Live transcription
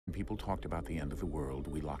people talked about the end of the world,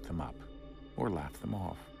 we locked them up, or laughed them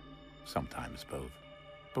off. Sometimes both.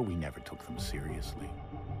 But we never took them seriously.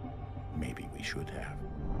 Maybe we should have.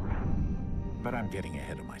 But I'm getting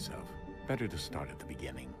ahead of myself. Better to start at the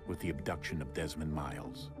beginning, with the abduction of Desmond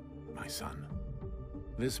Miles, my son.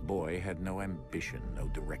 This boy had no ambition, no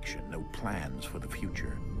direction, no plans for the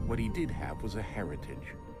future. What he did have was a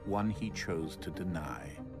heritage, one he chose to deny.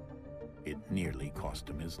 It nearly cost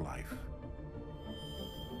him his life.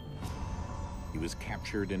 He was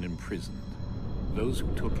captured and imprisoned. Those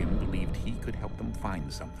who took him believed he could help them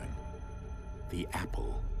find something. The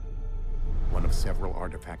apple. One of several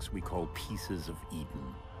artifacts we call pieces of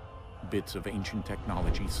Eden. Bits of ancient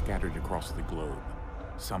technology scattered across the globe.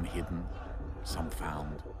 Some hidden, some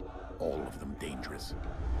found, all of them dangerous.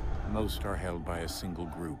 Most are held by a single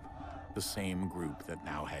group, the same group that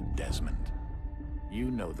now had Desmond.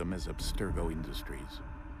 You know them as Abstergo Industries.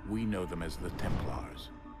 We know them as the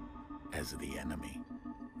Templars, as the enemy.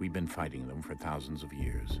 We've been fighting them for thousands of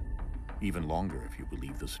years, even longer if you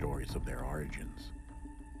believe the stories of their origins.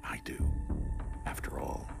 I do. After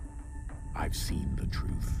all, I've seen the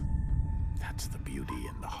truth. That's the beauty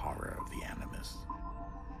and the horror of the Animus.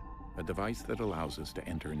 A device that allows us to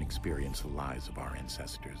enter and experience the lives of our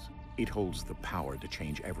ancestors. It holds the power to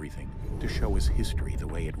change everything, to show us history the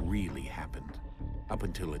way it really happened. Up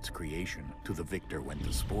until its creation, to the victor went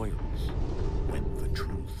the spoils, went the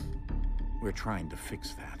truth. We're trying to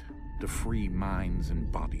fix that, to free minds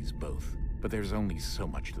and bodies both. But there's only so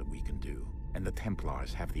much that we can do, and the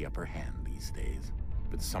Templars have the upper hand these days.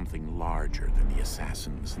 But something larger than the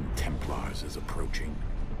Assassins and Templars is approaching,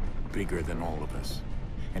 bigger than all of us.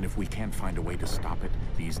 And if we can't find a way to stop it,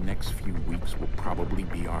 these next few weeks will probably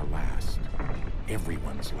be our last.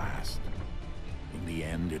 Everyone's last. In the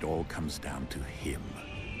end, it all comes down to him.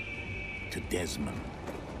 To Desmond.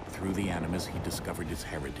 Through the Animus, he discovered his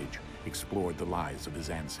heritage, explored the lives of his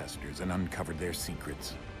ancestors, and uncovered their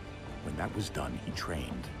secrets. When that was done, he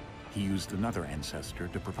trained. He used another ancestor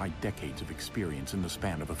to provide decades of experience in the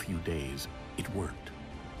span of a few days. It worked.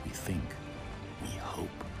 We think. We hope.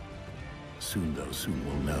 Soon, though, soon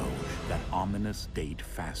we'll know. That ominous date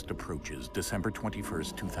fast approaches, December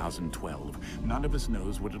 21st, 2012. None of us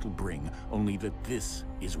knows what it'll bring, only that this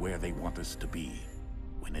is where they want us to be,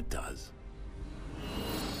 when it does.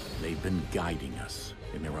 They've been guiding us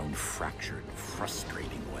in their own fractured,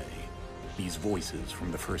 frustrating way. These voices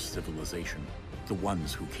from the first civilization, the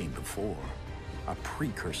ones who came before, a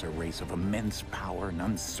precursor race of immense power and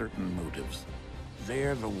uncertain motives.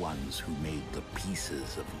 They're the ones who made the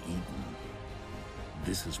pieces of Eden.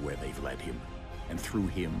 This is where they've led him, and through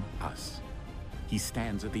him, us. He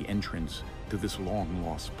stands at the entrance to this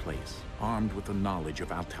long-lost place, armed with the knowledge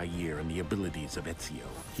of Altair and the abilities of Ezio.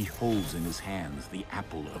 He holds in his hands the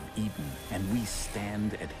apple of Eden, and we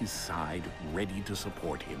stand at his side, ready to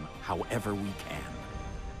support him however we can.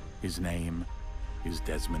 His name is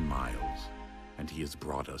Desmond Miles, and he has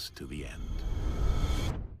brought us to the end.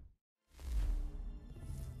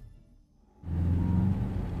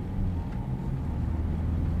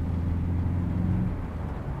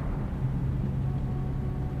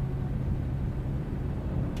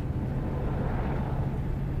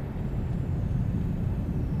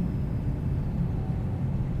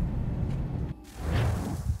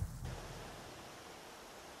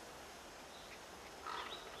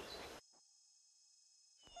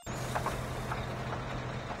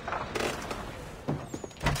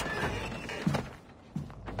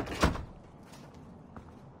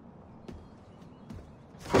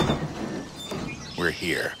 We're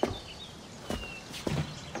here.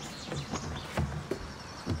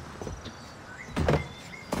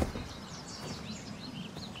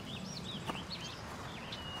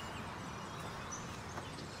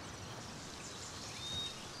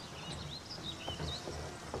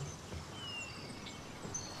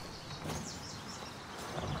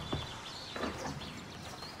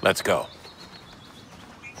 Let's go.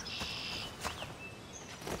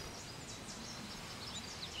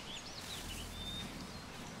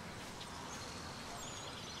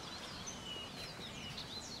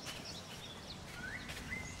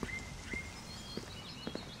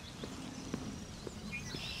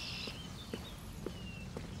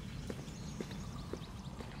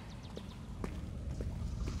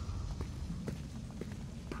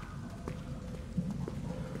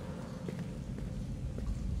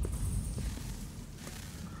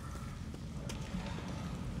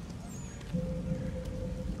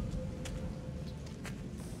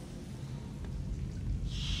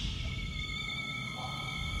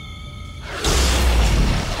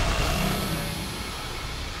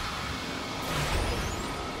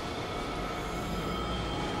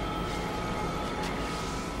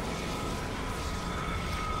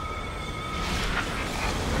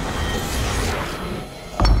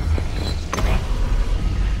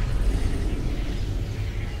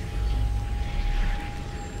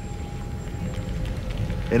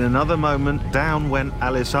 In another moment, down went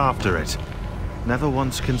Alice after it, never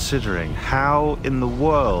once considering how in the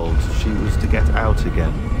world she was to get out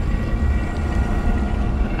again.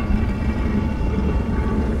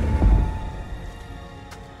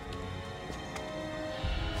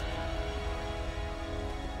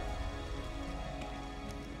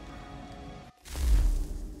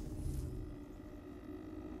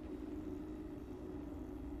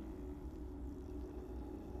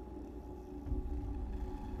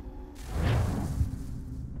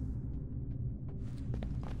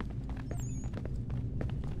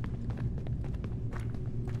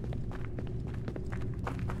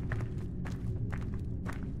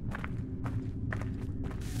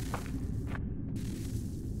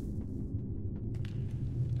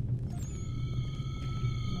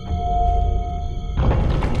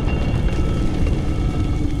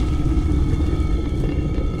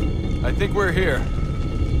 I think we're here.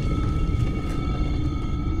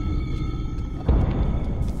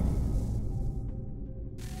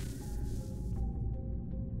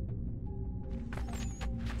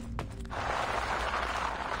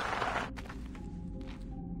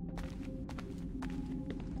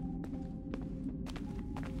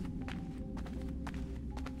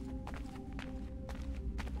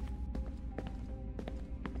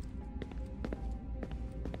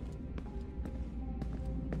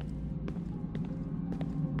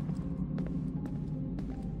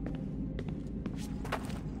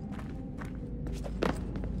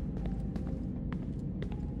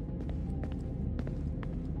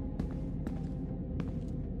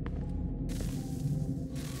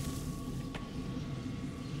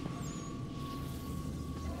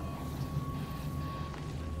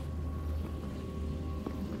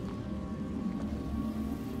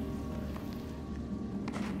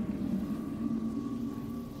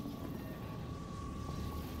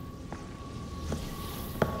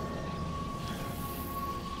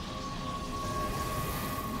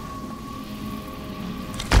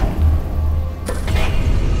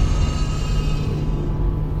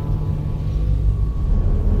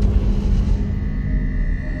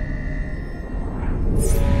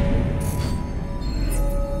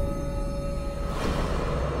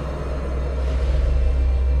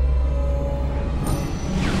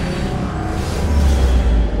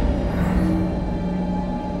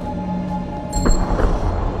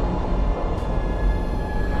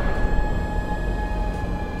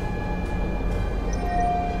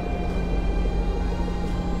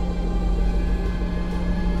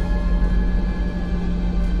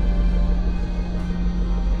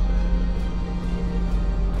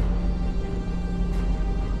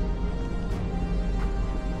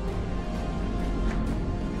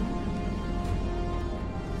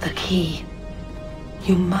 The key.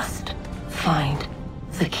 You must find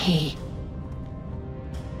the key.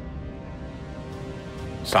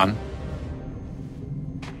 Son?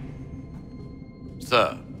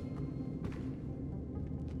 Sir.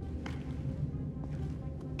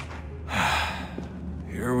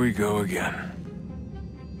 Here we go again.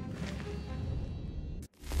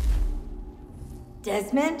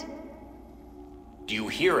 Desmond? Do you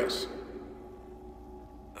hear us?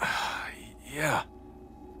 Yeah.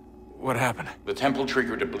 What happened? The temple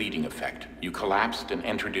triggered a bleeding effect. You collapsed and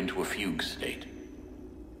entered into a fugue state.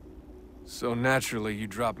 So naturally, you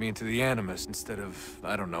dropped me into the Animus instead of,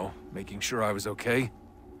 I don't know, making sure I was okay?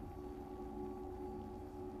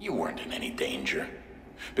 You weren't in any danger.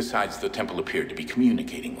 Besides, the temple appeared to be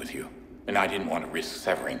communicating with you, and I didn't want to risk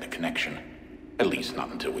severing the connection. At least not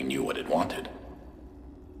until we knew what it wanted.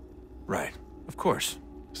 Right. Of course.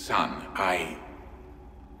 Son,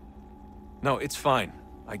 No, it's fine.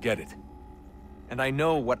 I get it. And I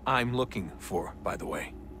know what I'm looking for, by the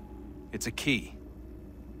way. It's a key.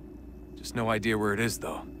 Just no idea where it is,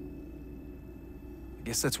 though. I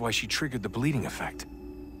guess that's why she triggered the bleeding effect.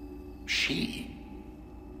 She?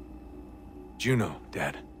 Juno,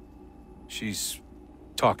 Dad. She's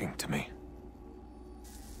talking to me.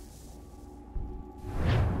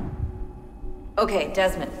 Okay,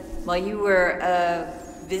 Desmond. While you were,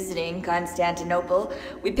 visiting Constantinople,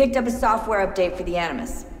 we picked up a software update for the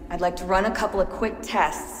Animus. I'd like to run a couple of quick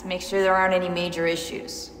tests, make sure there aren't any major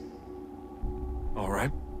issues. All right.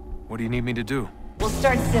 What do you need me to do? We'll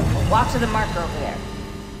start simple. Walk to the marker over there.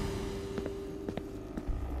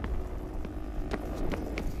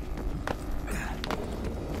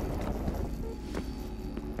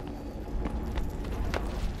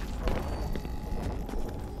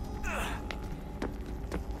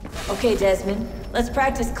 Okay, Desmond. Let's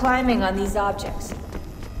practice climbing on these objects.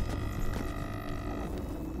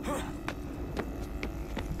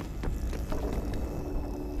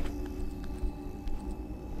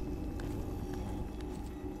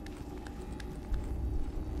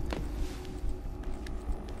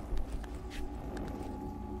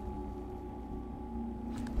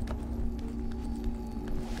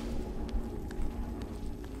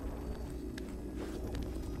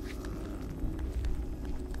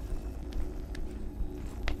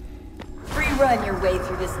 run your way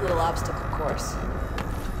through this little obstacle course.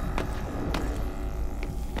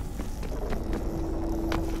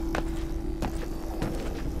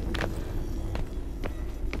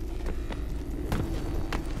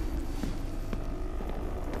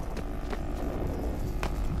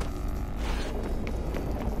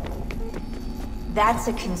 That's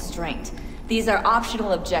a constraint. These are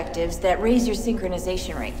optional objectives that raise your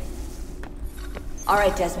synchronization rate.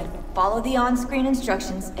 Alright, Desmond. Follow the on-screen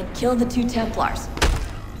instructions and kill the 2 Templars.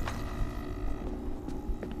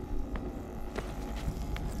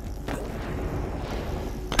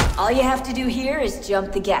 All you have to do here is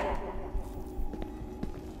jump the gap.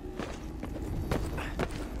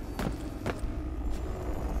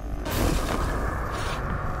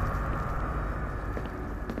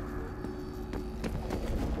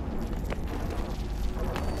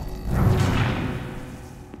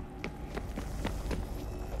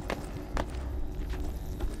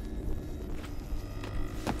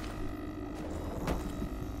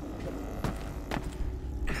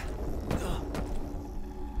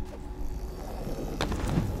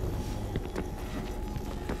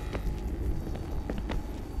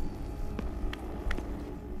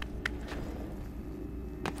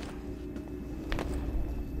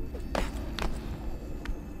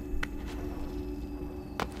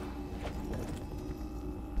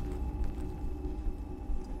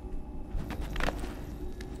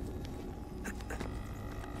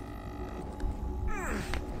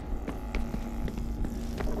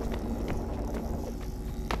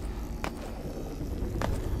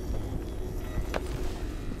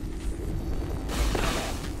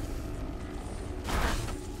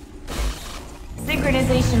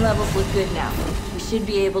 Synchronization levels look good now. We should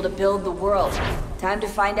be able to build the world. Time to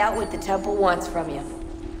find out what the temple wants from you.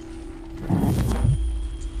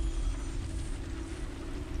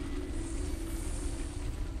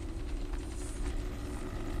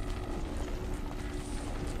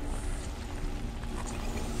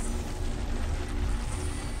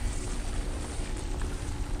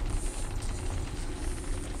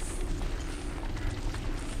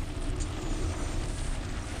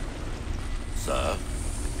 Sir?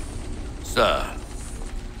 Sir?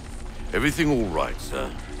 Everything all right,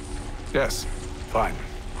 sir? Yes, fine.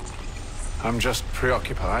 I'm just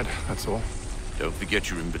preoccupied, that's all. Don't forget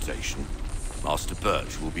your invitation. Master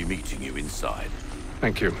Birch will be meeting you inside.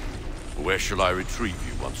 Thank you. Where shall I retrieve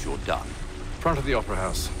you once you're done? Front of the Opera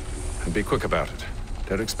House. And be quick about it.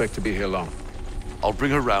 Don't expect to be here long. I'll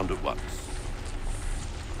bring her round at once.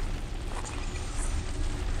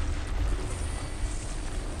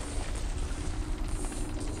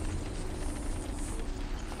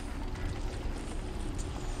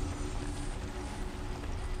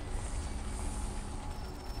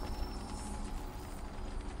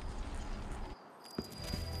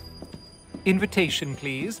 Invitation,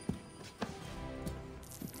 please.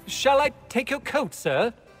 Shall I take your coat,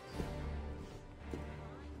 sir?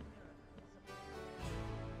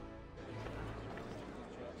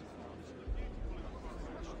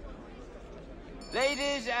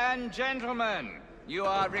 Ladies and gentlemen, you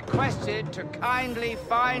are requested to kindly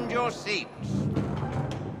find your seats.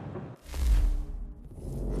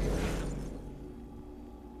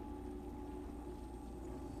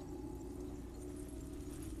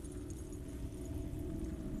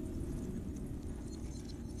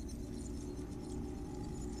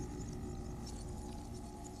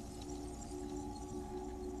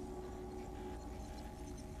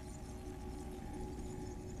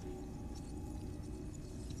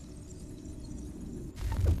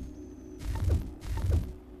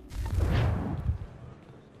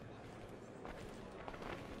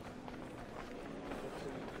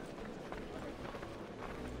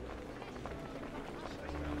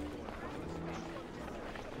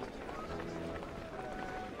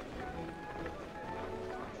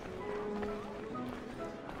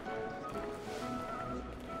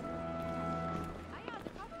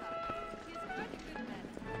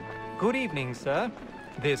 Good evening, sir.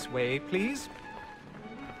 This way, please.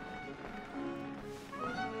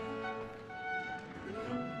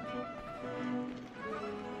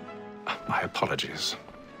 My apologies.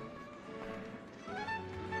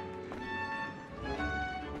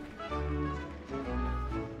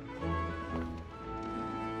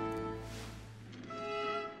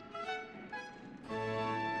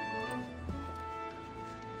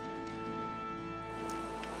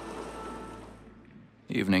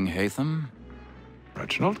 Evening, Haytham.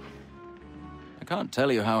 Reginald? I can't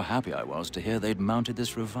tell you how happy I was to hear they'd mounted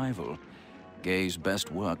this revival. Gay's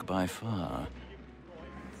best work by far.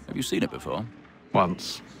 Have you seen it before?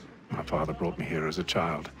 Once. My father brought me here as a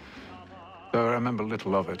child. Though I remember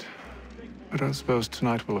little of it. I don't suppose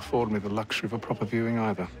tonight will afford me the luxury of a proper viewing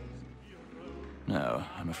either. No,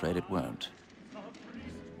 I'm afraid it won't.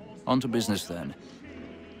 On to business then.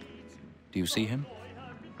 Do you see him?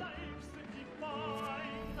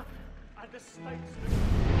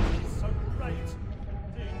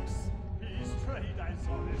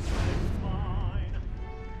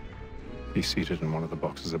 He's seated in one of the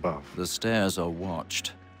boxes above. The stairs are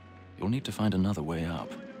watched. You'll need to find another way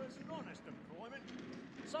up.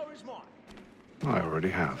 I already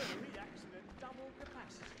have.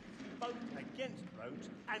 Both against roads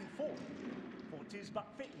and for. For 'tis but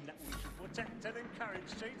fitting that we should protect and encourage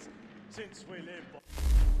streets, since we live by.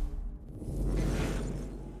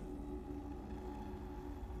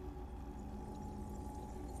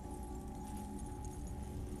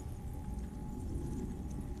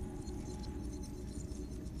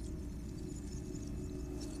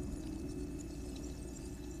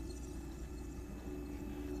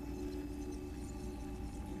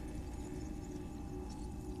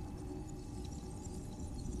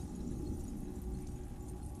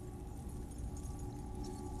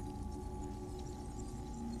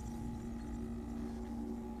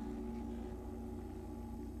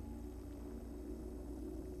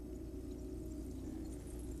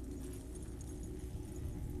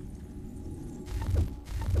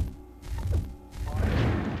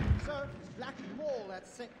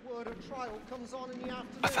 Trial comes on in the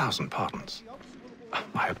afternoon. 1,000 pardons.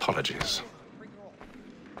 My apologies.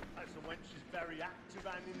 As the wench is very active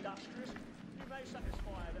and industrious, you may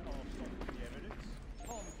satisfy her that I'll stop with the evidence.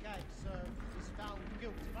 Tom Gates, sir, is found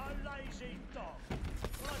guilty. A lazy dog.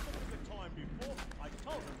 When I took the time before, I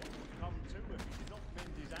told him what would come to if he did not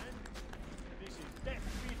bend his hand. This is death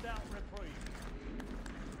without reprieve.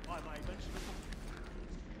 I may mention the book.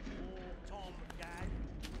 Or Tom Gag.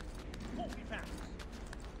 £40.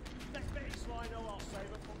 Let Betty Sly know I'll save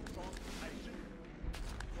her from transportation.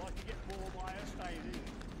 So I can get more by her staying in.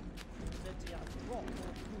 Said he had brought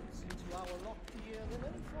more goods into our lock here than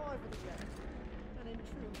any private again. And in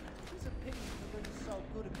truth, it's a pity to lose so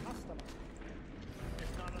good a customer.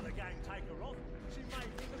 If none of the gang take her off, she may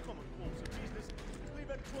in the common course of business leave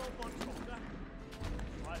her 12 months longer.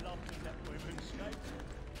 I love to let women skate.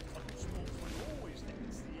 A good sportsman always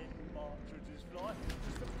thinks the end partridges fly,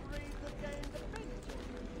 just to breed the game depends on.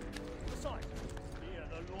 Besides, here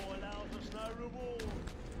the law allows us no reward.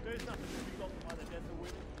 There's nothing to be got by the death of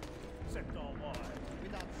women, except our wives.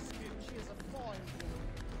 Without dispute, she is a fine woman.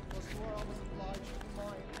 Was where I was obliged to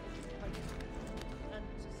my education. And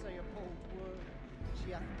to say a bold word,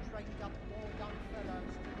 she hath trained up more young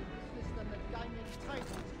fellows to the business than the gaming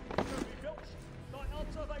tables. Truly, Belch, thy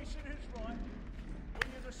observation is right. We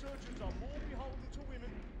as the surgeons are more beholden to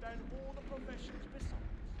women than all the professions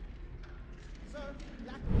besides. Sir,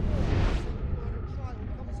 Black Murder trial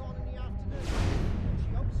comes on in the afternoon. She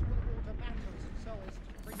hopes you will order matters so as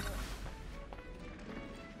to bring her.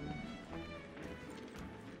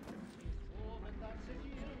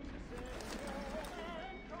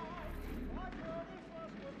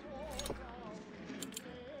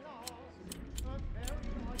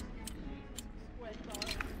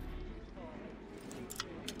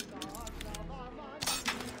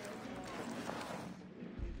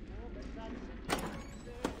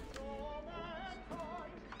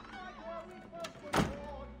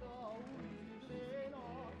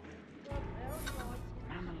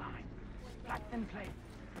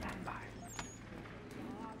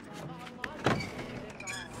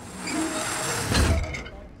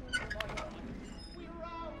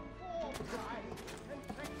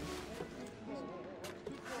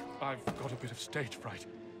 I've got a bit of stage fright.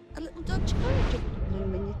 A little Dutch courage, a little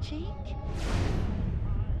bloom in your cheek.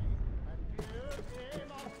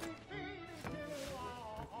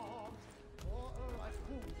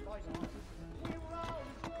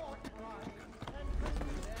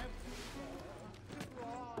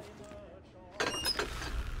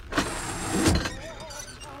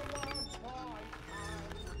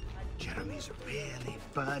 Jeremy's really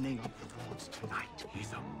burning up the wards tonight.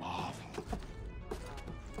 He's a marvel.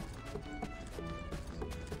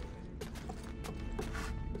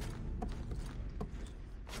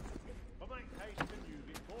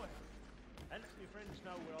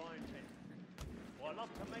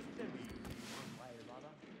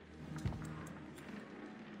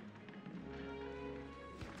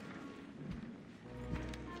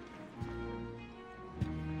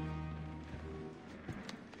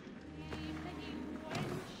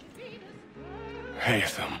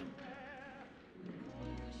 Haytham.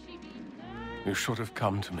 You should have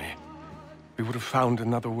come to me. We would have found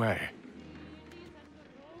another way.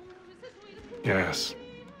 Yes.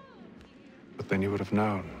 But then you would have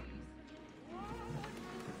known.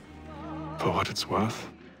 For what it's worth,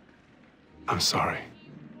 I'm sorry.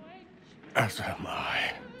 As am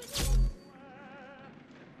I.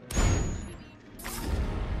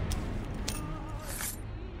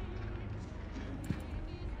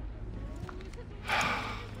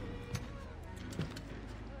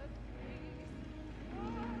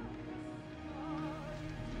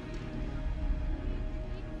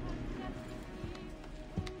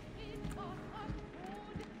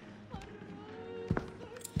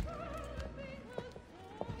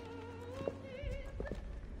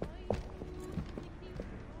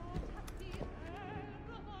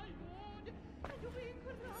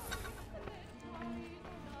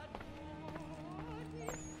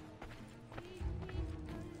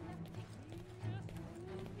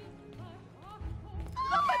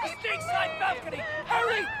 Side balcony!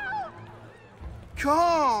 Hurry!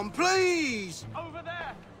 Come, please! Over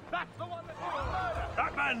there! That's the one that did the murder!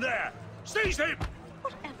 That man there! Seize him!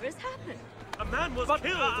 Whatever has happened? A man was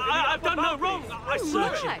killed! I've done no wrong! I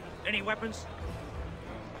searched him! Any weapons?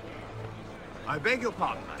 I beg your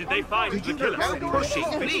pardon. Did they find the killer? Pushing,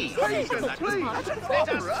 please! Please! Let us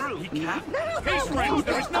through! He can? Peace, friends!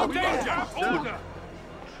 There is no danger! Order!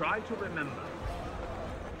 Try to remember.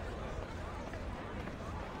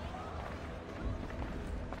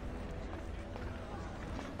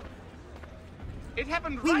 It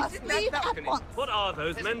happened We right must in that leave at balcony. once. What are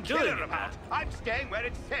those There's men a killer doing? about. I'm staying where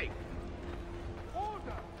it's safe.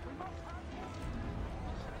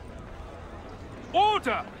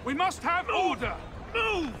 Order! We must have order!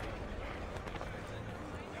 Move!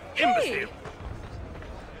 Imbecile!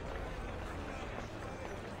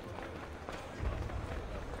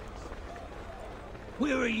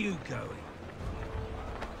 Where are you going?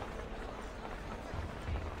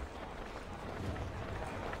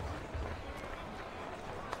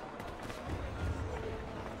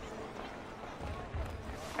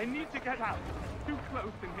 I need to get out. Too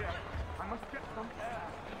close in here. I must get some air.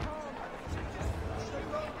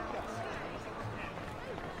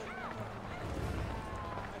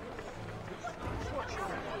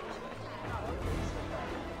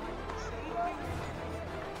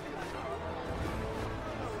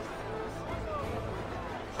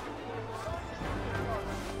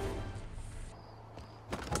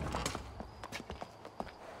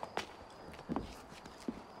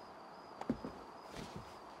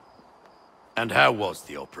 And how was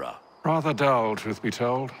the opera? Rather dull, truth be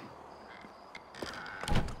told.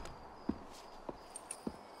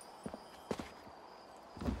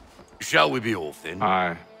 Shall we be off then?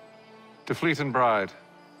 Aye. To Fleet and Bride.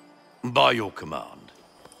 By your command.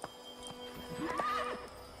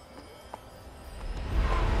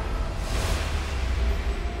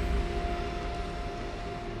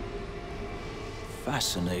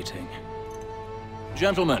 Fascinating.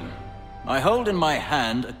 Gentlemen, I hold in my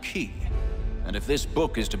hand a key. And if this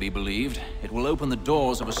book is to be believed, it will open the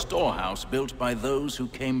doors of a storehouse built by those who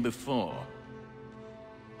came before.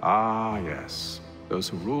 Ah, yes. Those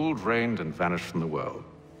who ruled, reigned, and vanished from the world.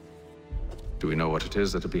 Do we know what it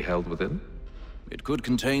is that will be held within? It could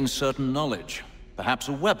contain certain knowledge. Perhaps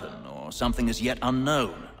a weapon, or something as yet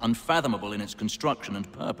unknown, unfathomable in its construction and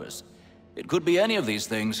purpose. It could be any of these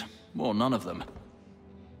things, or none of them.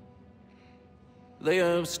 They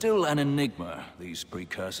are still an enigma, these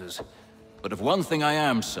precursors. But of one thing I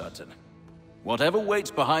am certain. Whatever waits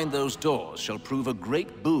behind those doors shall prove a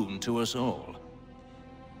great boon to us all.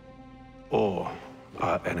 Or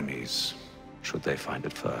our enemies, should they find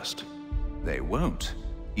it first. They won't.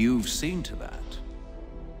 You've seen to that.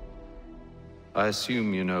 I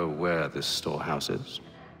assume you know where this storehouse is?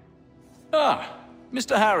 Ah,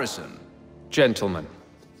 Mr. Harrison. Gentlemen.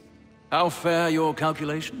 How fare your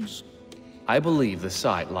calculations? I believe the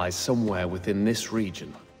site lies somewhere within this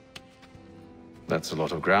region. That's a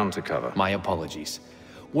lot of ground to cover. My apologies.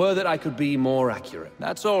 Were that I could be more accurate.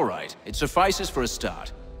 That's all right. It suffices for a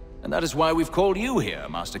start. And that is why we've called you here,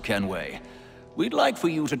 Master Kenway. We'd like for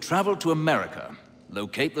you to travel to America,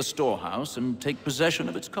 locate the storehouse, and take possession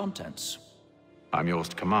of its contents. I'm yours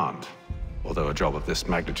to command, although a job of this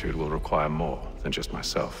magnitude will require more than just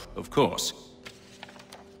myself. Of course.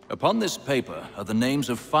 Upon this paper are the names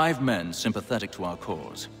of 5 men sympathetic to our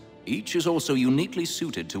cause. Each is also uniquely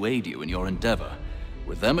suited to aid you in your endeavor.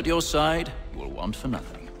 With them at your side, you will want for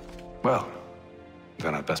nothing. Well,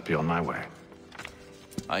 then I'd best be on my way.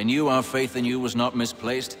 I knew our faith in you was not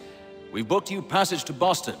misplaced. We've booked you passage to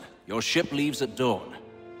Boston. Your ship leaves at dawn.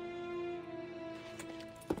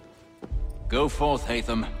 Go forth,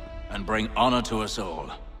 Haytham, and bring honor to us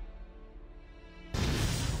all.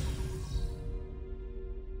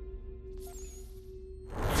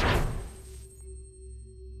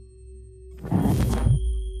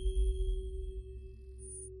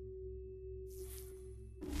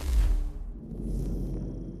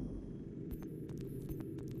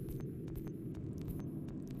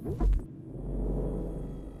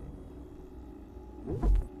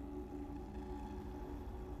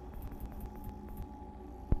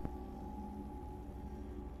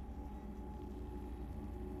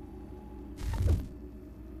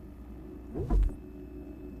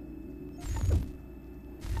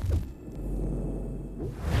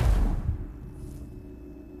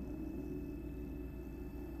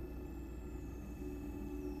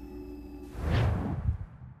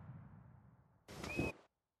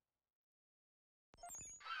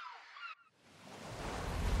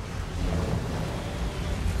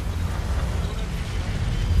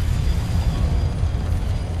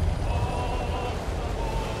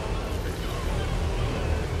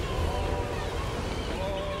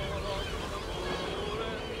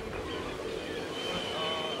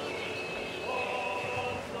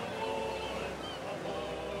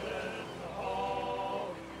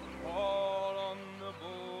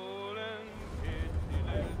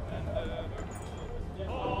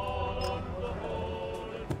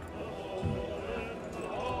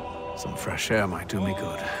 Some fresh air might do me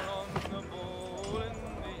good.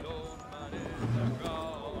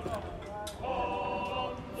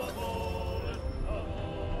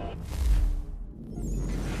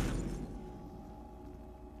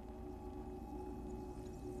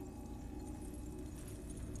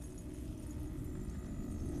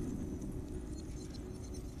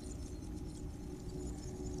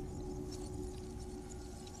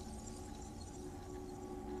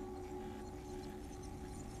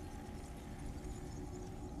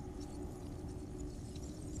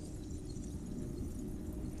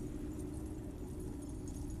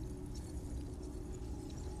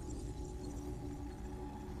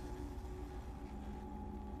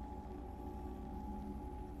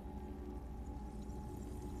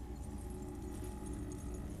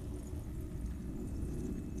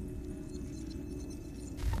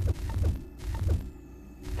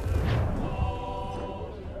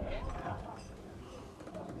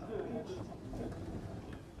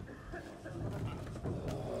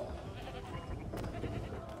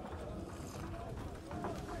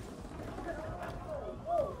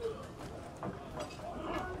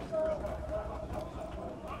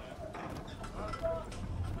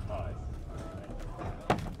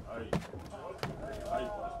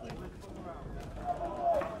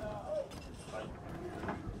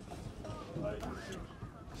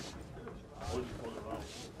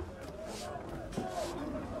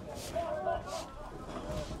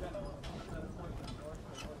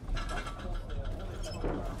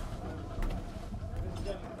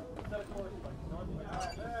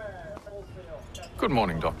 Good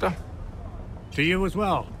morning, Doctor. To you as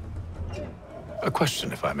well. A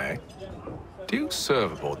question, if I may. Do you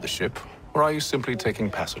serve aboard the ship, or are you simply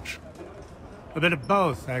taking passage? A bit of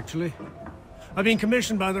both, actually. I've been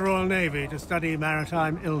commissioned by the Royal Navy to study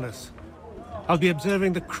maritime illness. I'll be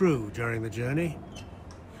observing the crew during the journey.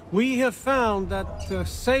 We have found that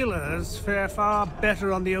sailors fare far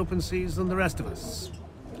better on the open seas than the rest of us.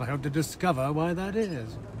 I hope to discover why that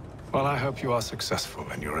is. Well, I hope you are successful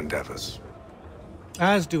in your endeavors.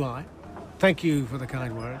 As do I. Thank you for the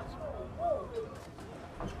kind words.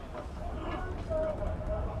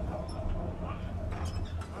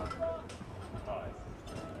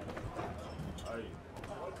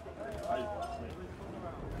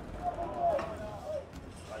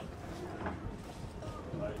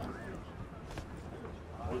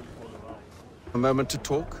 A moment to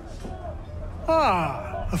talk?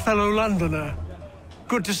 Ah, a fellow Londoner.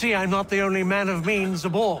 Good to see I'm not the only man of means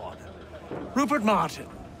aboard. Rupert Martin,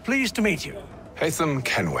 pleased to meet you. Haytham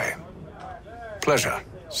Kenway. Pleasure.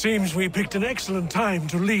 Seems we picked an excellent time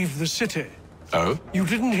to leave the city. Oh? You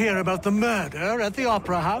didn't hear about the murder at the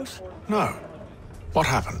Opera House? No. What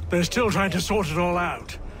happened? They're still trying to sort it all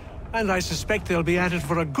out. And I suspect they'll be at it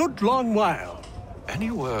for a good long while.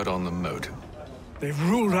 Any word on the motive? They've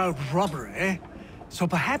ruled out robbery, so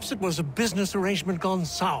perhaps it was a business arrangement gone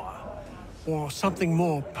sour. Or something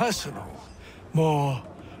more personal, more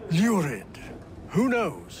lurid. Who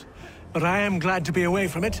knows? But I am glad to be away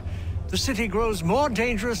from it. The city grows more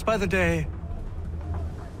dangerous by the day.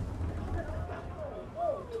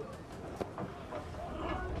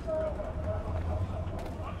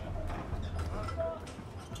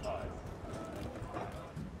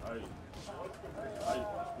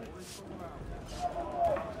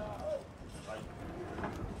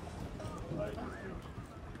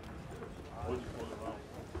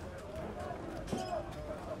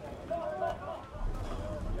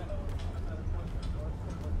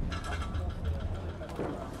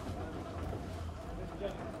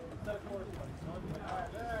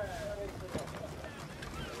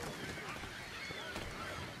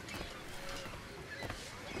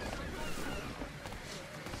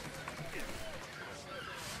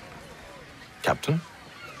 Captain?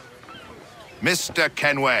 Mr.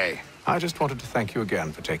 Kenway. I just wanted to thank you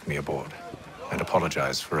again for taking me aboard, and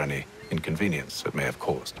apologize for any inconvenience it may have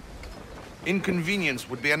caused. Inconvenience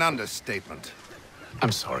would be an understatement.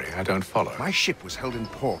 I'm sorry, I don't follow. My ship was held in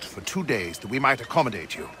port for 2 days that we might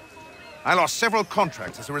accommodate you. I lost several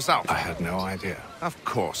contracts as a result. I had no idea. Of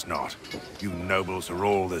course not. You nobles are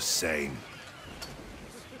all the same.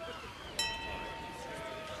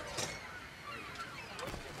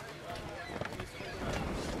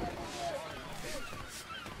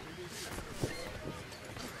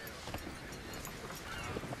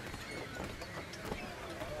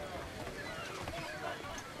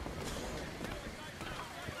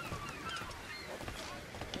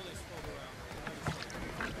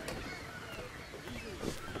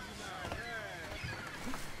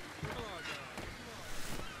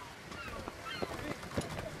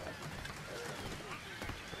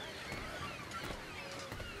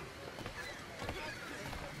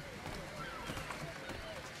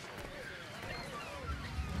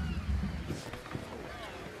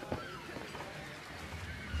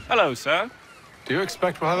 Hello, sir. Do you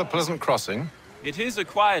expect we'll have a pleasant crossing? It is a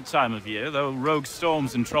quiet time of year, though rogue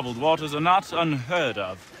storms and troubled waters are not unheard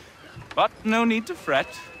of. But no need to fret.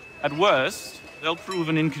 At worst, they'll prove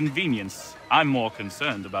an inconvenience. I'm more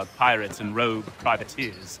concerned about pirates and rogue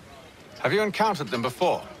privateers. Have you encountered them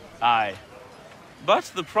before? Aye.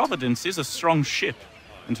 But the Providence is a strong ship,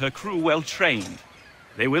 and her crew well trained.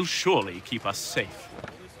 They will surely keep us safe.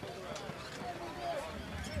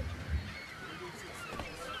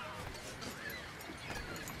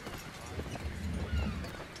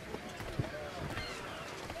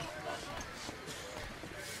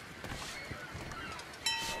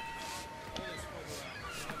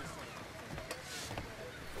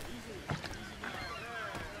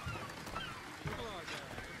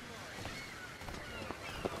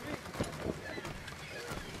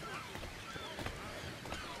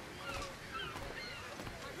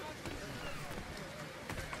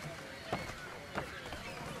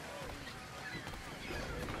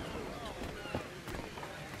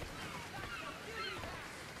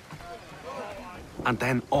 And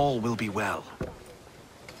then all will be well.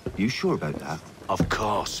 You sure about that? Of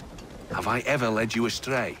course. Have I ever led you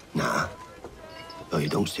astray? Nah. Oh, you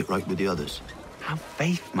don't sit right with the others. Have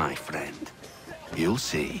faith, my friend. You'll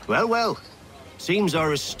see. Well, well. Seems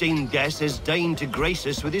our esteemed guest has deigned to grace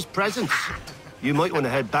us with his presence. You might want to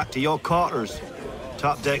head back to your quarters.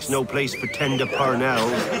 Top deck's no place for tender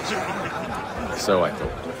Parnells. So I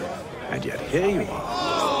thought. And yet here you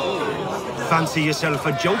are. Fancy yourself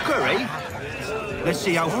a joker, eh? Let's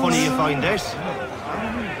see how funny you find this.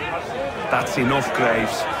 That's enough,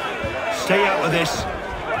 Graves. Stay out of this.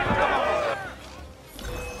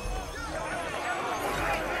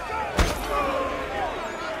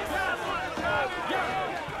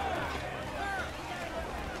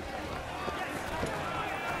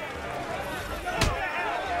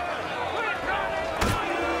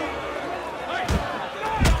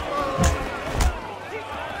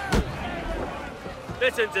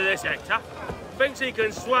 Listen to this, Hector. Thinks he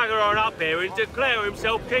can swagger on up here and declare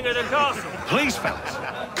himself king of the castle. Please, fellas,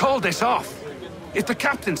 call this off. If the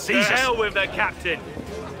captain sees us... To hell with the captain.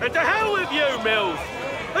 And to hell with you, Mills.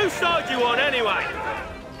 Whose side you on, anyway?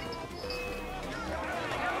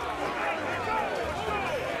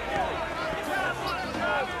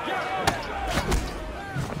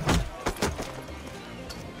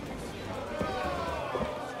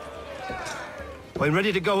 I'm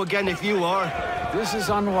ready to go again if you are. This is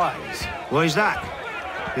unwise. Why's that?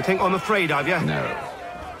 You think I'm afraid of you? No.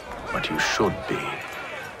 But you should be.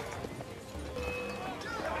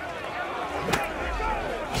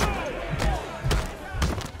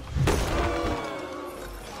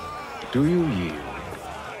 Do you yield?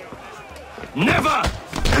 Never!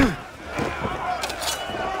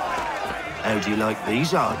 How do you like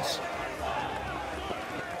these odds?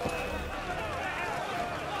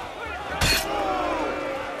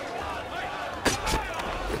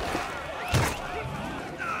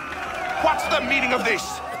 What's the meaning of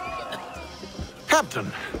this?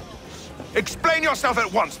 Captain! Explain yourself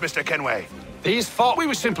at once, Mr. Kenway. These thought we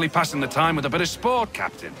were simply passing the time with a bit of sport,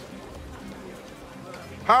 Captain.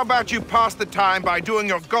 How about you pass the time by doing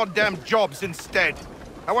your goddamn jobs instead?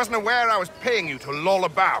 I wasn't aware I was paying you to loll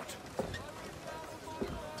about.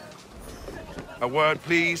 A word,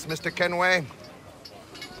 please, Mr. Kenway.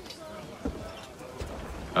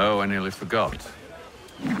 Oh, I nearly forgot.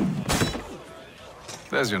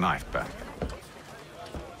 There's your knife back.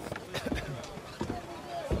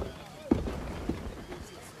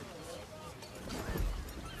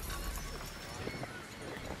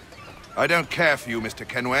 I don't care for you, Mr.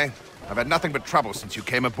 Kenway. I've had nothing but trouble since you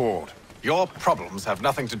came aboard. Your problems have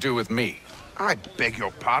nothing to do with me. I beg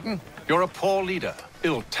your pardon? You're a poor leader,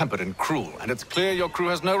 ill-tempered and cruel, and it's clear your crew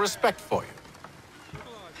has no respect for you.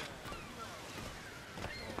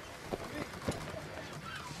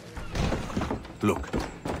 Look,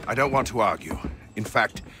 I don't want to argue. In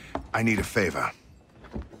fact, I need a favor.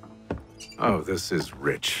 Oh, this is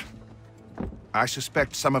rich. I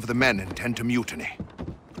suspect some of the men intend to mutiny.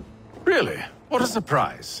 Really? What a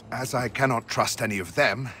surprise. As I cannot trust any of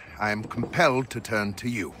them, I am compelled to turn to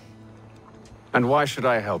you. And why should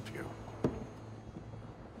I help you?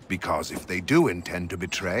 Because if they do intend to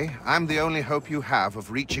betray, I'm the only hope you have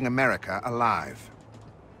of reaching America alive.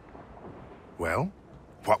 Well,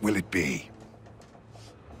 what will it be?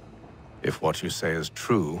 If what you say is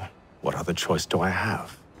true, what other choice do I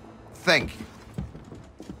have? Thank you.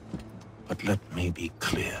 But let me be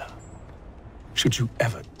clear. Should you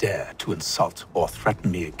ever dare to insult or threaten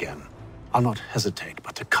me again, I'll not hesitate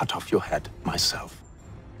but to cut off your head myself.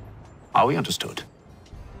 Are we understood?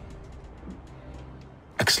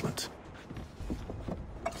 Excellent.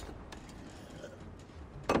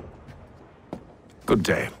 Good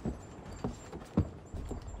day.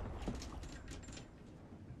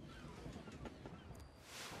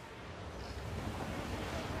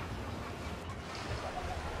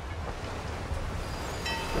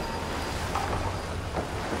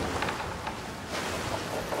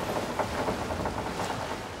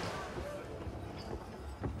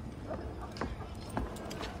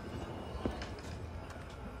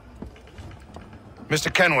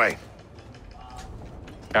 Mr. Kenway.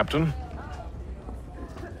 Captain?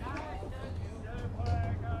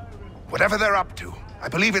 Whatever they're up to, I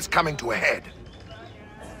believe it's coming to a head.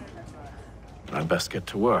 I'd best get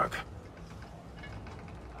to work.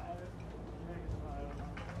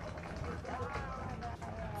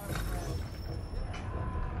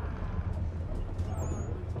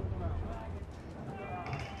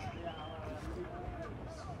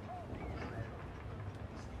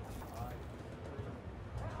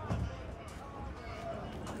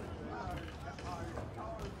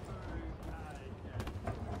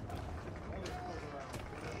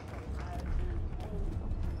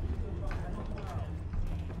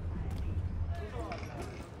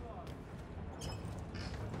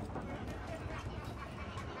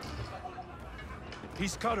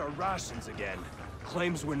 He's cut our rations again.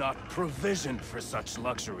 Claims we're not provisioned for such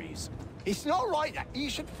luxuries. It's not right that he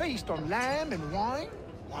should feast on lamb and wine,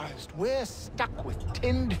 whilst we're stuck with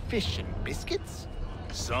tinned fish and biscuits.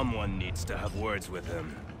 Someone needs to have words with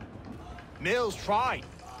him. Mills tried.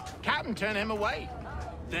 Captain turned him away.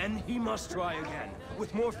 Then he must try again,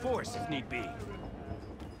 with more force if need be.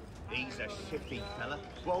 He's a shifty fella.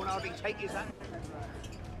 Won't hardly take his hand.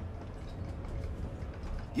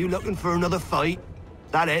 You looking for another fight?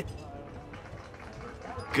 That it?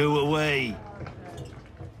 Go away.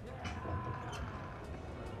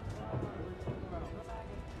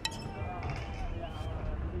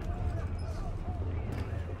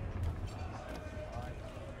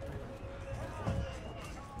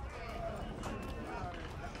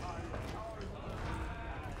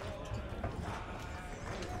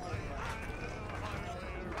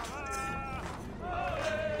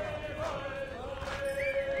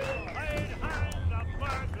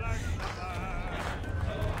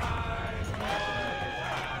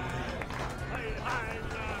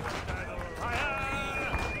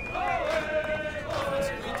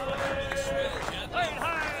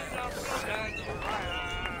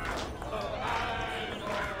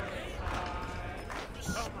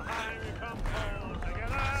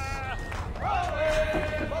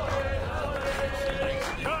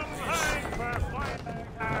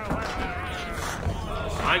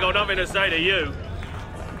 I ain't got nothing to say to you.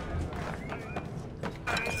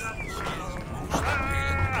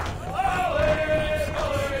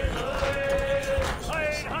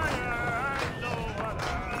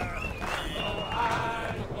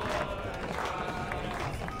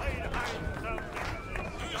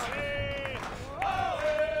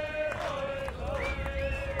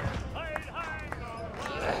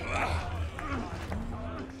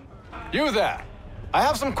 You there! I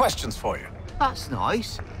have some questions for you. That's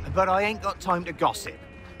nice, but I ain't got time to gossip.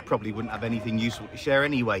 Probably wouldn't have anything useful to share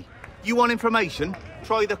anyway. You want information?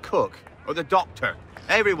 Try the cook or the doctor.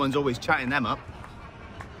 Everyone's always chatting them up.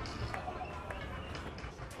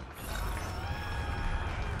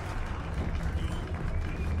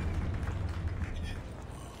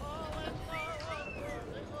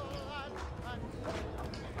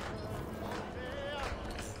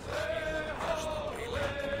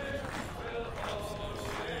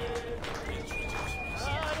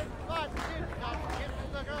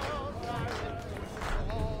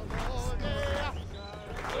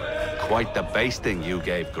 quite the basting you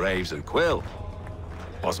gave Graves and Quill.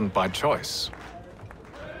 Wasn't by choice.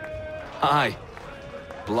 Aye.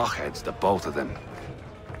 Blockheads, the both of them.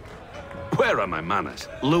 Where are my manners?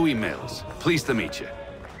 Louis Mills. Pleased to meet you.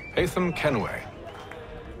 Haytham Kenway.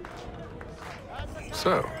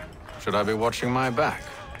 So, should I be watching my back?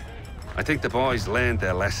 I think the boys learned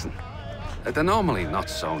their lesson. They're normally not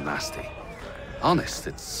so nasty. Honest,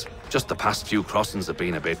 it's just the past few crossings have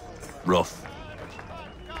been a bit rough.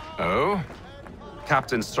 Oh?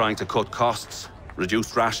 Captain's trying to cut costs.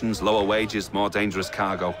 Reduced rations, lower wages, more dangerous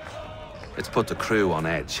cargo. It's put the crew on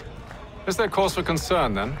edge. Is there cause for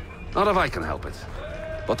concern, then? Not if I can help it.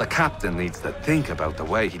 But the captain needs to think about the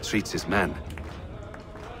way he treats his men.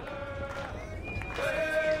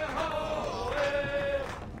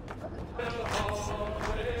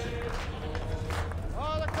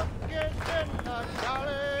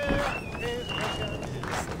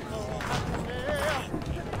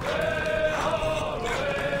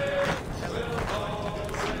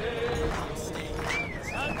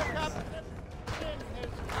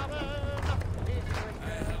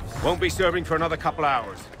 Won't be serving for another couple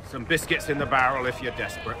hours. Some biscuits in the barrel if you're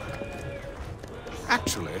desperate.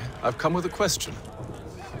 Actually, I've come with a question.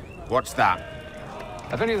 What's that?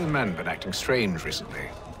 Have any of the men been acting strange recently?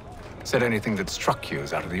 Said anything that struck you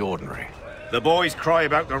as out of the ordinary? The boys cry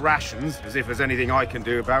about the rations, as if there's anything I can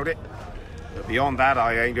do about it. But beyond that,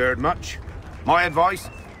 I ain't heard much. My advice?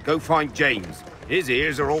 Go find James. His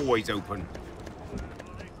ears are always open.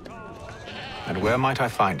 And where might I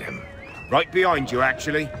find him? Right behind you,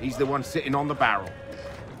 actually. He's the one sitting on the barrel.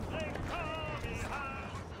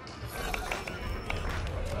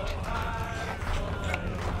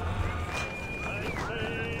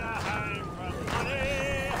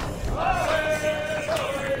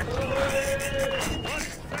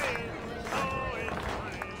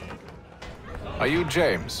 Are you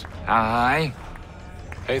James? Aye.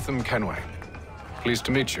 Haytham Kenway. Pleased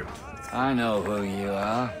to meet you. I know who you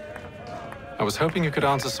are. I was hoping you could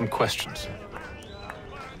answer some questions.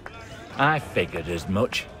 I figured as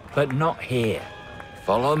much, but not here.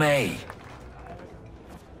 Follow me.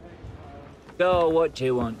 So, what do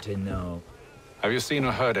you want to know? Have you seen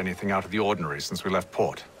or heard anything out of the ordinary since we left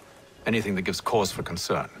port? Anything that gives cause for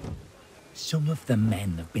concern? Some of the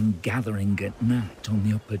men have been gathering at night on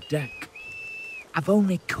the upper deck. I've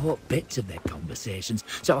only caught bits of their conversations,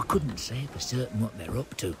 so I couldn't say for certain what they're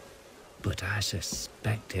up to. But I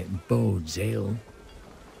suspect it bodes ill.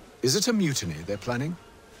 Is it a mutiny they're planning?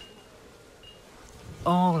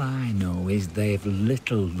 All I know is they've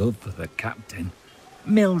little love for the captain.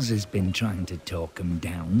 Mills has been trying to talk him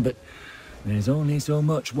down, but there's only so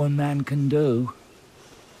much one man can do.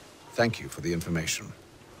 Thank you for the information.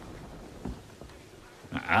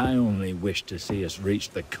 I only wish to see us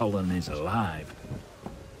reach the colonies alive.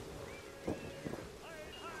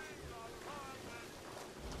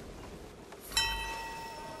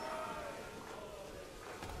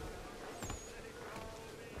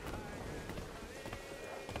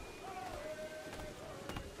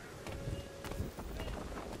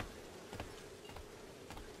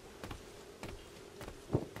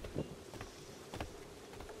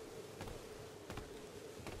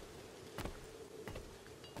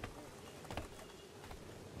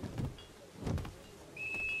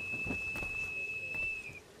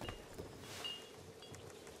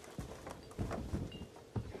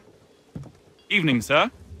 Evening, sir.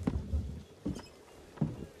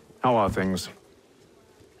 How are things?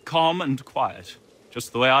 Calm and quiet.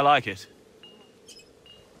 Just the way I like it.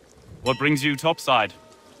 What brings you topside?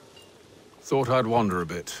 Thought I'd wander a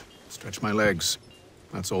bit. Stretch my legs.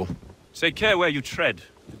 That's all. Take care where you tread.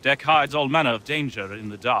 The deck hides all manner of danger in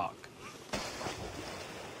the dark.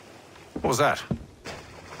 What was that?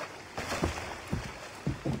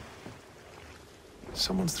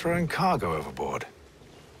 Someone's throwing cargo overboard.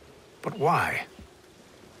 But why?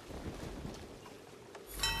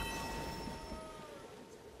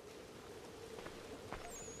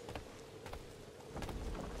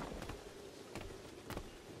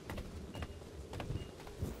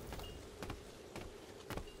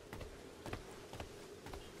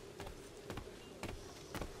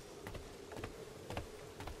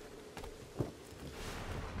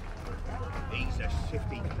 He's a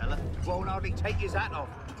shifty fella. Won't hardly take his hat off.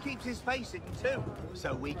 Keeps his face hidden too,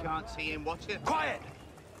 so we can't see him watching. Quiet!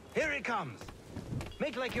 Here it comes.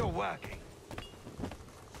 Make like you're working.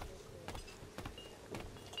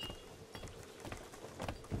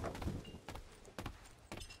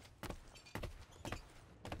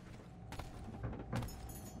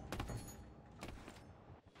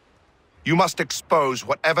 You must expose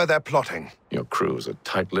whatever they're plotting. Your crew's a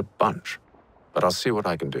tight-lipped bunch. but I'll see what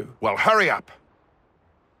I can do. Well, hurry up.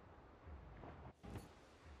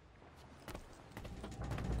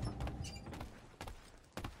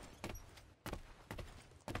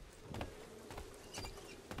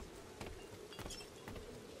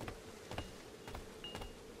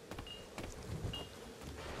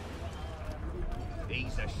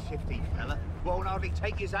 He's a shifty fella. Won't hardly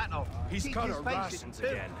take his hat off. He's Keep cut his our faces rations too.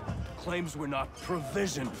 again. Claims we're not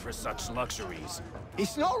provisioned for such luxuries.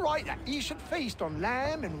 It's not right that he should feast on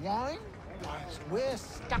lamb and wine, whilst we're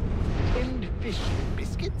stuck with tinned fish and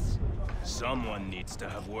biscuits. Someone needs to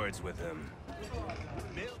have words with him.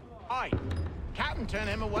 Aye, Captain turn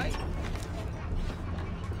him away.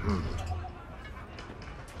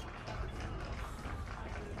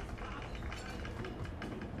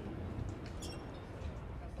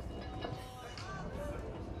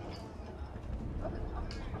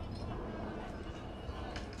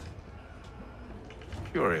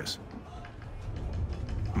 Curious.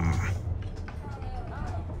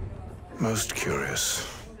 Most curious.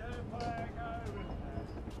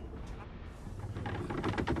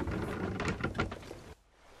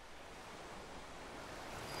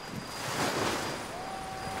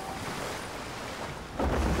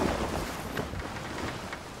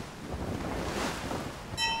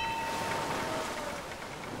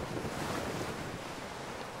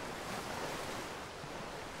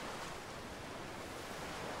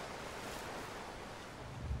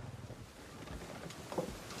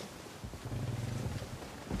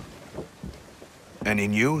 Any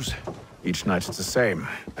news? Each night it's the same.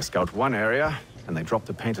 I scout one area, and they drop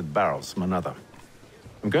the painted barrels from another.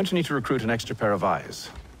 I'm going to need to recruit an extra pair of eyes.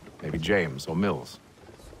 Maybe James or Mills.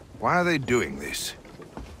 Why are they doing this?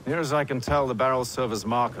 Near as I can tell, the barrels serve as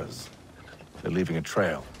markers. They're leaving a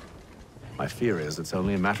trail. My fear is it's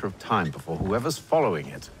only a matter of time before whoever's following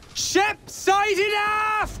it... Ship sighted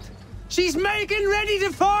aft! She's making ready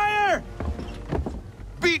to fire!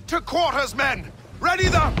 Beat to quarters, men! Ready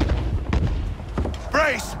them!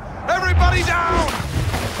 Brace! Everybody down!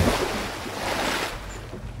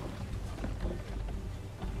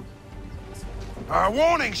 A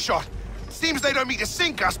warning shot! Seems they don't mean to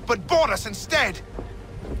sink us, but board us instead!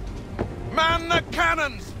 Man the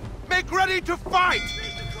cannons! Make ready to fight!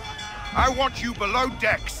 I want you below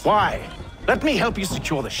decks. Why? Let me help you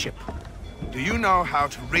secure the ship. Do you know how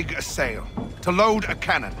to rig a sail? To load a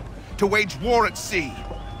cannon? To wage war at sea?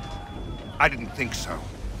 I didn't think so.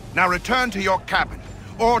 Now return to your cabin,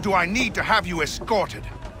 or do I need to have you escorted?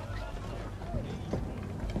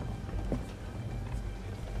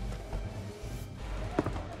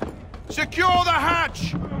 Secure the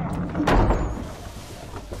hatch!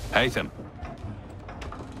 Haytham.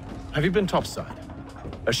 Have you been topside?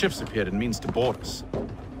 A ship's appeared and means to board us.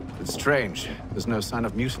 It's strange. There's no sign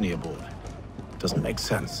of mutiny aboard. Doesn't make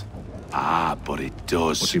sense. Ah, but it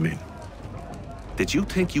does. What do you mean? Did you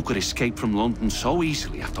think you could escape from London so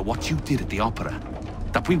easily after what you did at the opera?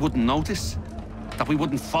 That we wouldn't notice? That we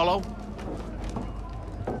wouldn't follow?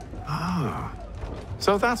 Ah.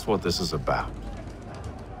 So that's what this is about.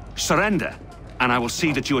 Surrender, and I will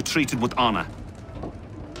see that you are treated with honor.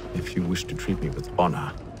 If you wish to treat me with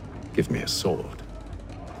honor, give me a sword.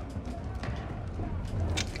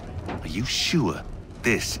 Are you sure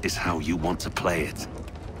this is how you want to play it?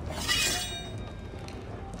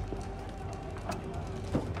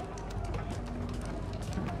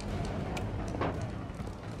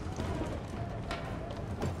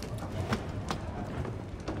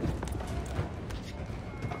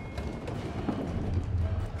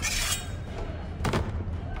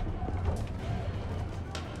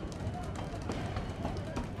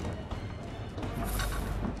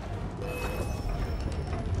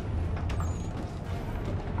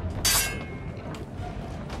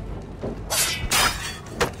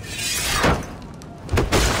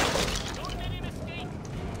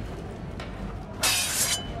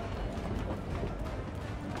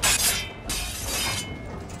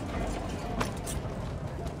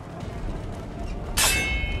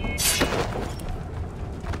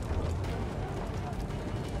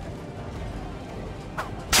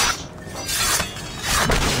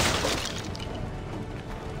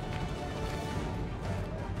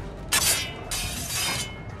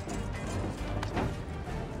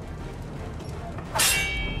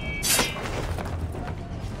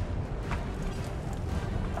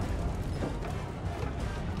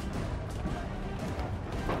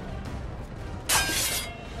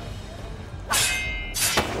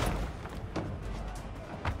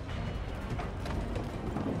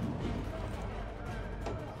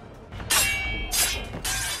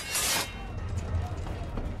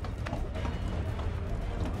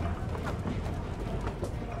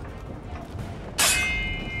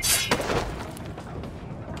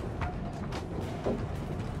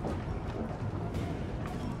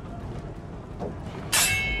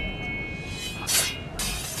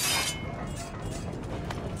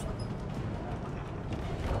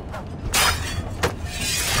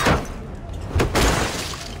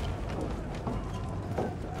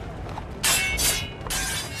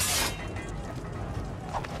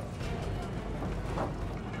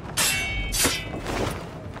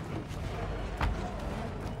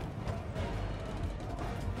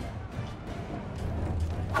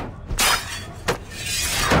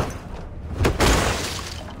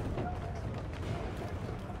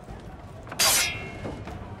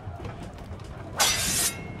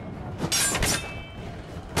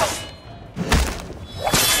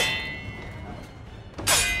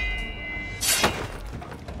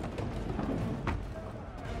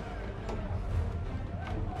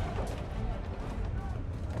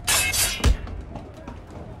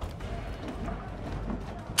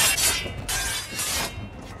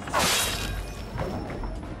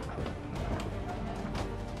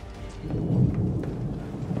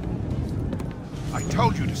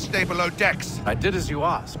 to stay below decks. I did as you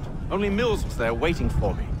asked. Only Mills was there waiting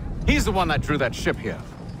for me. He's the one that drew that ship here.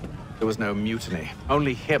 There was no mutiny,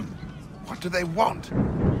 only him. What do they want?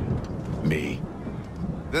 Me?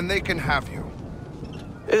 Then they can have you.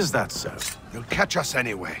 Is that so? They'll catch us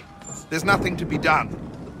anyway. There's nothing to be done.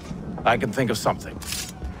 I can think of something.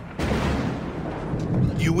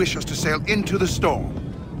 You wish us to sail into the storm?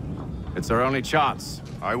 It's our only chance.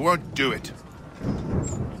 I won't do it.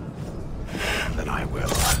 Then I will.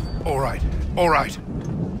 All right, all right.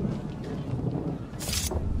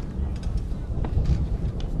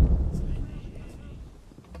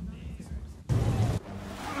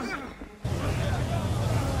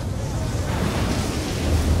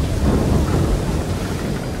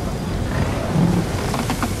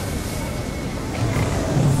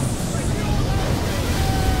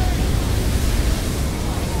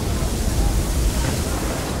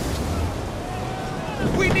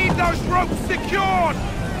 Ropes secured!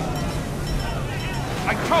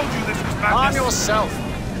 I told you this was madness. Arm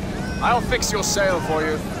yourself. I'll fix your sail for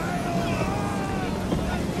you.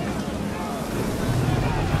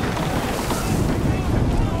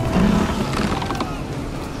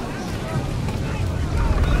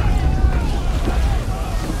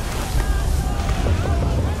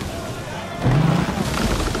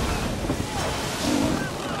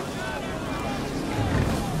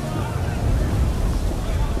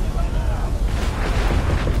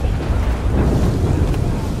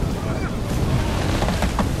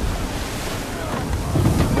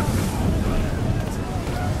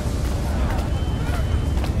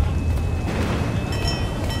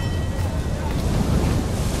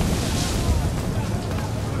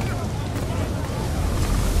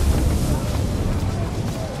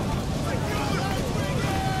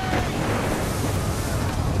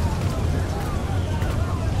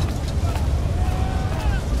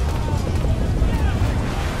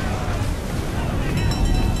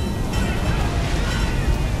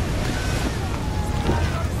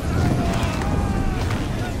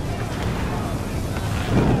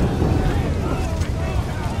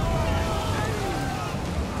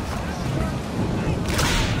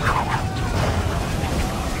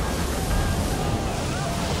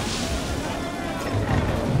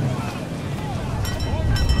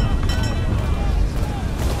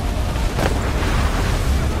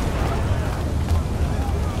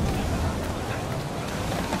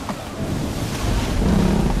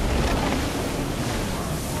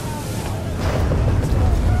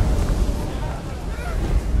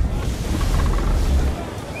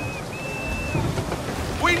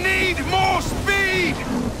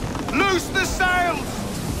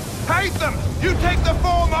 Haytham, you take the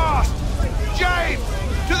foremast! James,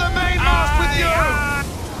 to the mainmast with you!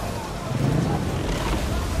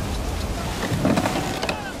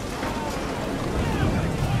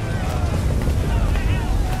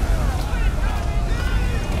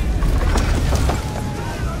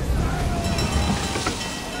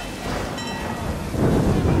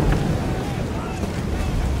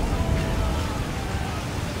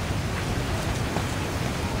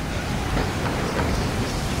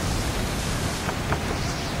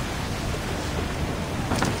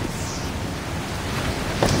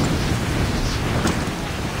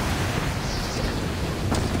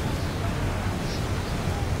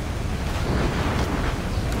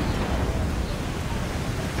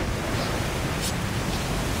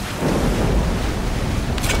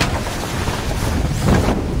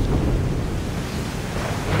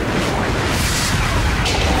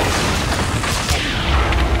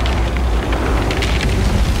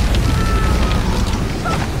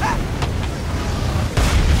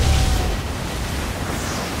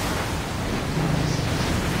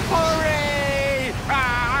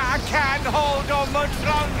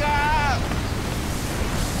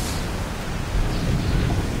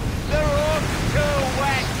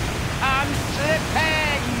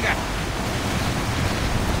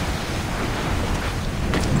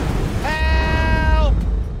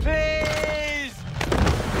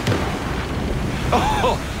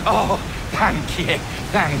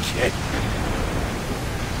 Thank you.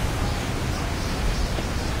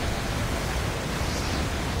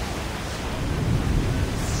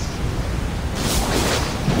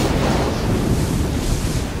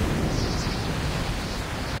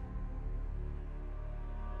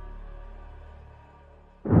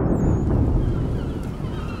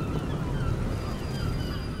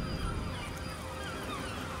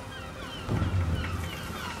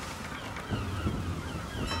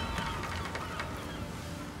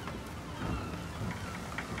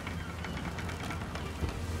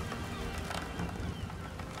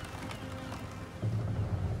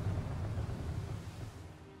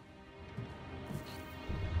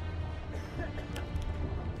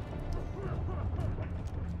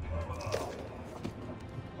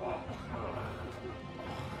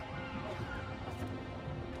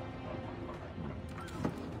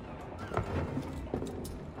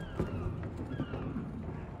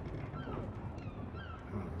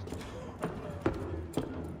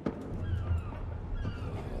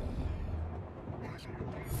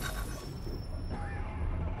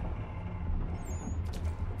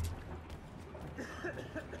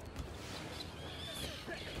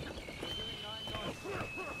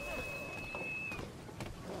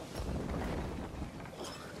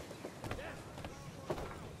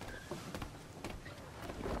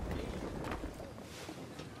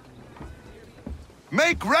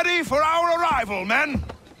 Make ready for our arrival, men!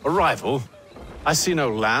 Arrival? I see no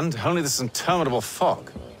land, only this interminable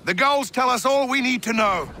fog. The gulls tell us all we need to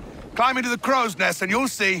know. Climb into the crow's nest and you'll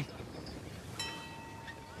see.